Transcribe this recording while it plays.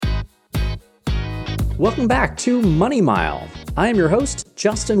Welcome back to Money Mile. I am your host,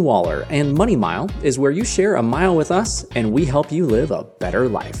 Justin Waller, and Money Mile is where you share a mile with us and we help you live a better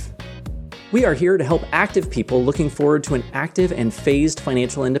life. We are here to help active people looking forward to an active and phased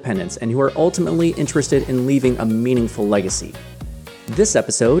financial independence and who are ultimately interested in leaving a meaningful legacy. This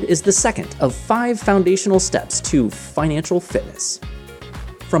episode is the second of 5 foundational steps to financial fitness.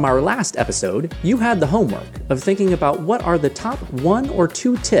 From our last episode, you had the homework of thinking about what are the top 1 or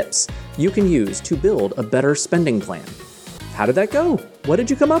 2 tips you can use to build a better spending plan. How did that go? What did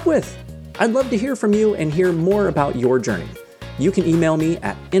you come up with? I'd love to hear from you and hear more about your journey. You can email me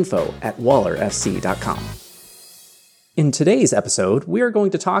at info@wallerfc.com. In today's episode, we are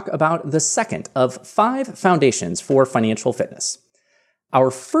going to talk about the second of 5 foundations for financial fitness.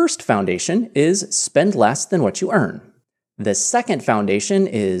 Our first foundation is spend less than what you earn. The second foundation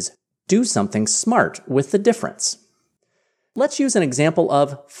is do something smart with the difference. Let's use an example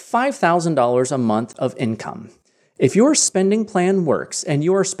of $5,000 a month of income. If your spending plan works and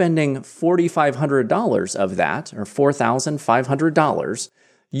you are spending $4,500 of that, or $4,500,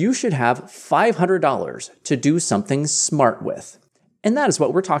 you should have $500 to do something smart with. And that is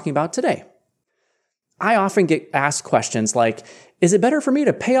what we're talking about today. I often get asked questions like, is it better for me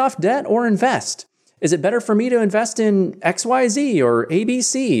to pay off debt or invest? Is it better for me to invest in XYZ or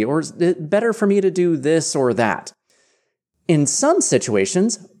ABC? Or is it better for me to do this or that? In some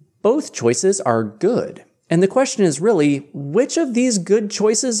situations, both choices are good. And the question is really, which of these good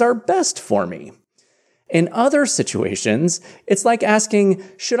choices are best for me? In other situations, it's like asking,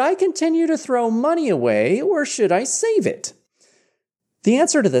 should I continue to throw money away or should I save it? The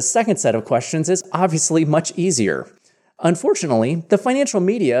answer to the second set of questions is obviously much easier. Unfortunately, the financial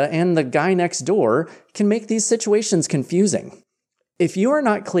media and the guy next door can make these situations confusing. If you are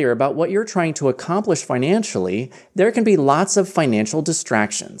not clear about what you're trying to accomplish financially, there can be lots of financial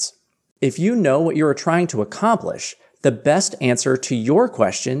distractions. If you know what you are trying to accomplish, the best answer to your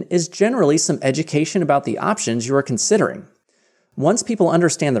question is generally some education about the options you are considering. Once people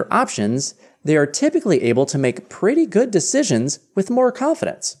understand their options, they are typically able to make pretty good decisions with more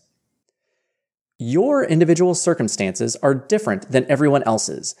confidence. Your individual circumstances are different than everyone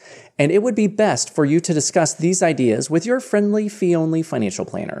else's, and it would be best for you to discuss these ideas with your friendly fee-only financial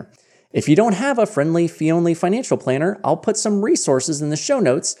planner. If you don't have a friendly fee-only financial planner, I'll put some resources in the show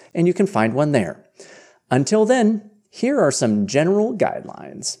notes and you can find one there. Until then, here are some general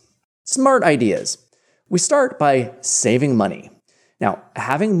guidelines. Smart ideas. We start by saving money. Now,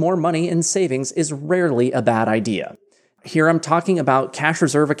 having more money in savings is rarely a bad idea. Here I'm talking about cash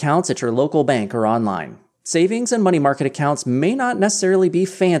reserve accounts at your local bank or online. Savings and money market accounts may not necessarily be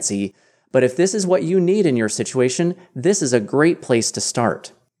fancy, but if this is what you need in your situation, this is a great place to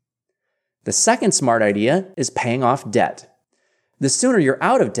start. The second smart idea is paying off debt. The sooner you're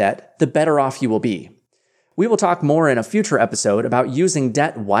out of debt, the better off you will be. We will talk more in a future episode about using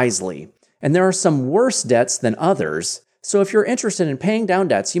debt wisely, and there are some worse debts than others. So if you're interested in paying down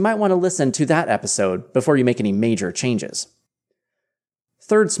debts, you might want to listen to that episode before you make any major changes.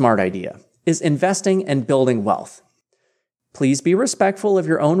 Third smart idea is investing and building wealth. Please be respectful of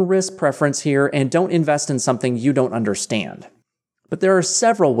your own risk preference here and don't invest in something you don't understand. But there are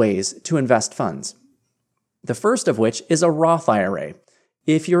several ways to invest funds. The first of which is a Roth IRA.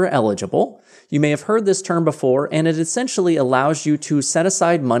 If you're eligible, you may have heard this term before, and it essentially allows you to set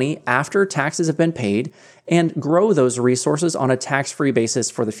aside money after taxes have been paid and grow those resources on a tax-free basis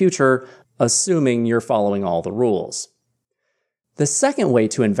for the future, assuming you're following all the rules. The second way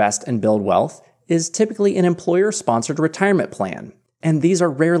to invest and build wealth is typically an employer-sponsored retirement plan, and these are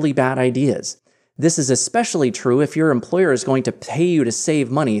rarely bad ideas. This is especially true if your employer is going to pay you to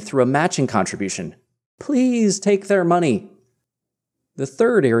save money through a matching contribution. Please take their money. The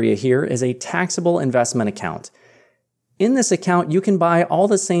third area here is a taxable investment account. In this account, you can buy all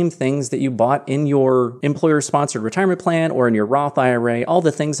the same things that you bought in your employer-sponsored retirement plan or in your Roth IRA, all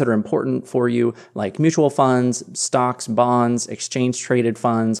the things that are important for you, like mutual funds, stocks, bonds, exchange-traded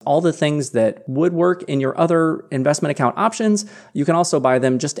funds, all the things that would work in your other investment account options. You can also buy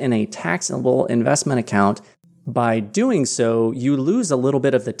them just in a taxable investment account. By doing so, you lose a little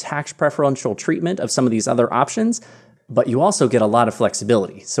bit of the tax preferential treatment of some of these other options, but you also get a lot of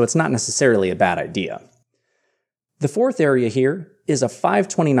flexibility, so it's not necessarily a bad idea. The fourth area here is a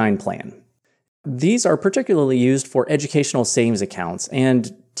 529 plan. These are particularly used for educational savings accounts,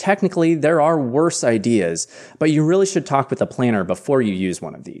 and technically there are worse ideas, but you really should talk with a planner before you use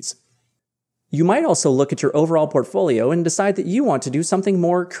one of these. You might also look at your overall portfolio and decide that you want to do something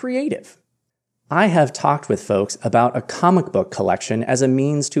more creative. I have talked with folks about a comic book collection as a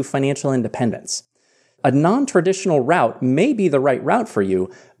means to financial independence. A non-traditional route may be the right route for you,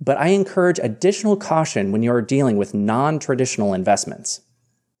 but I encourage additional caution when you are dealing with non-traditional investments.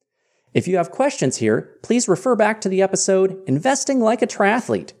 If you have questions here, please refer back to the episode, Investing Like a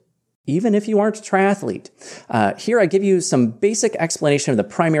Triathlete, even if you aren't a triathlete. Here I give you some basic explanation of the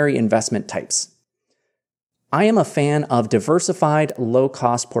primary investment types. I am a fan of diversified,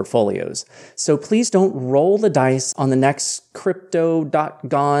 low-cost portfolios, so please don't roll the dice on the next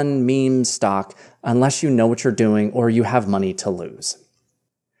crypto.gone meme stock unless you know what you're doing or you have money to lose.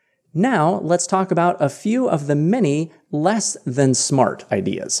 Now, let's talk about a few of the many less than smart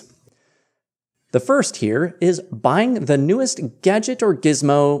ideas. The first here is buying the newest gadget or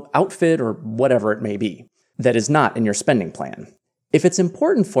gizmo, outfit, or whatever it may be that is not in your spending plan. If it's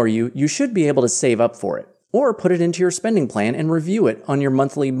important for you, you should be able to save up for it, or put it into your spending plan and review it on your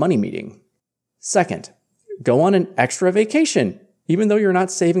monthly money meeting. Second, go on an extra vacation, even though you're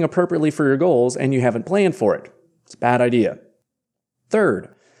not saving appropriately for your goals and you haven't planned for it. It's a bad idea.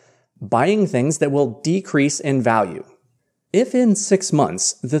 Third, buying things that will decrease in value. If in 6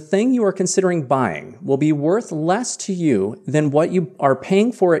 months, the thing you are considering buying will be worth less to you than what you are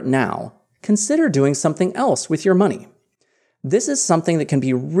paying for it now, consider doing something else with your money. This is something that can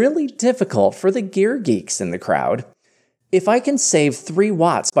be really difficult for the gear geeks in the crowd. If I can save 3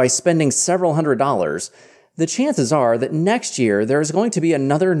 watts by spending several $100s, the chances are that next year there is going to be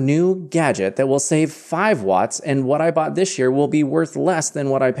another new gadget that will save 5 watts, and what I bought this year will be worth less than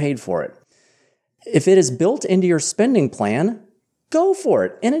what I paid for it. If it is built into your spending plan, go for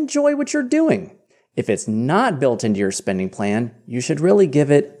it and enjoy what you're doing. If it's not built into your spending plan, you should really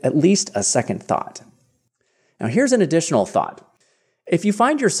give it at least a second thought. Now, here's an additional thought. If you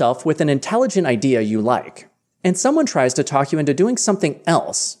find yourself with an intelligent idea you like, and someone tries to talk you into doing something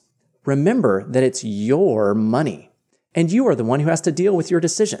else, remember that it's your money, and you are the one who has to deal with your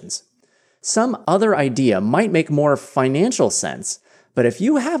decisions. Some other idea might make more financial sense, but if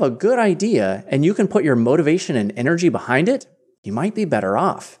you have a good idea and you can put your motivation and energy behind it, you might be better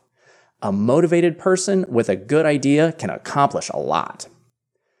off. A motivated person with a good idea can accomplish a lot.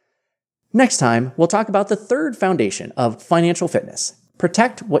 Next time, we'll talk about the third foundation of financial fitness.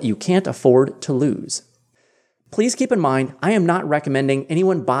 Protect what you can't afford to lose. Please keep in mind, I am not recommending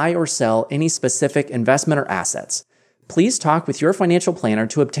anyone buy or sell any specific investment or assets. Please talk with your financial planner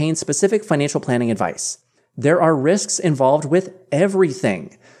to obtain specific financial planning advice. There are risks involved with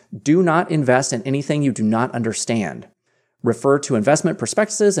everything. Do not invest in anything you do not understand. Refer to investment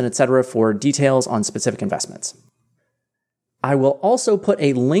prospectuses and etc. for details on specific investments. I will also put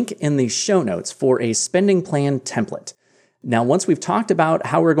a link in the show notes for a spending plan template. Now, once we've talked about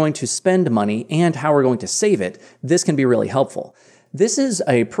how we're going to spend money and how we're going to save it, this can be really helpful. This is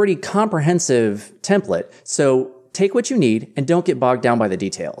a pretty comprehensive template, so take what you need and don't get bogged down by the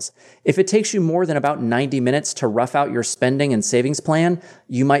details. If it takes you more than about 90 minutes to rough out your spending and savings plan,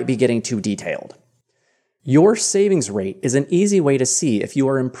 you might be getting too detailed. Your savings rate is an easy way to see if you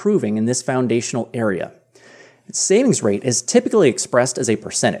are improving in this foundational area. Savings rate is typically expressed as a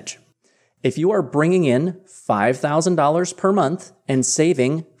percentage. If you are bringing in $5,000 per month and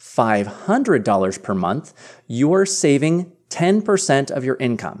saving $500 per month, you are saving 10% of your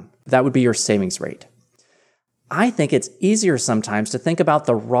income. That would be your savings rate. I think it's easier sometimes to think about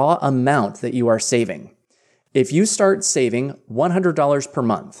the raw amount that you are saving. If you start saving $100 per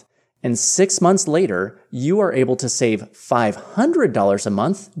month, and 6 months later, you are able to save $500 a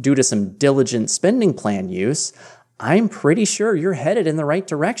month due to some diligent spending plan use, I'm pretty sure you're headed in the right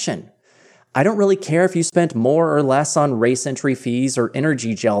direction. I don't really care if you spent more or less on race entry fees or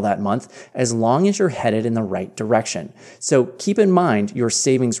energy gel that month, as long as you're headed in the right direction. So keep in mind your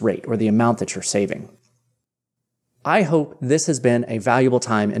savings rate or the amount that you're saving. I hope this has been a valuable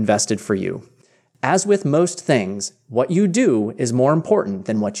time invested for you. As with most things, what you do is more important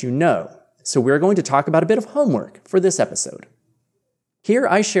than what you know. So we're going to talk about a bit of homework for this episode. Here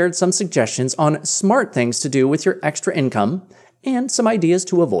I shared some suggestions on smart things to do with your extra income and some ideas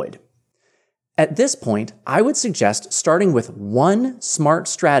to avoid. At this point, I would suggest starting with one smart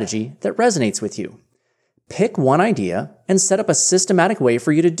strategy that resonates with you. Pick one idea and set up a systematic way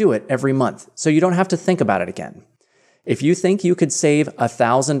for you to do it every month so you don't have to think about it again. If you think you could save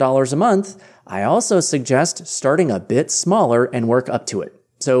 $1,000 a month, I also suggest starting a bit smaller and work up to it.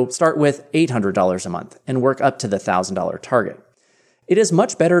 So start with $800 a month and work up to the $1,000 target. It is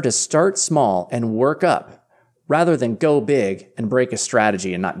much better to start small and work up rather than go big and break a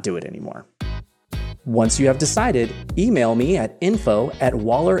strategy and not do it anymore. Once you have decided, email me at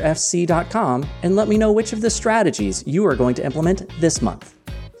info@wallerfc.com and let me know which of the strategies you are going to implement this month.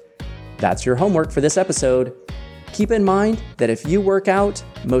 That's your homework for this episode. Keep in mind that if you work out,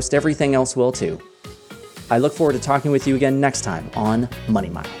 most everything else will too. I look forward to talking with you again next time on Money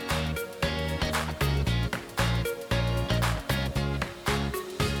Mile.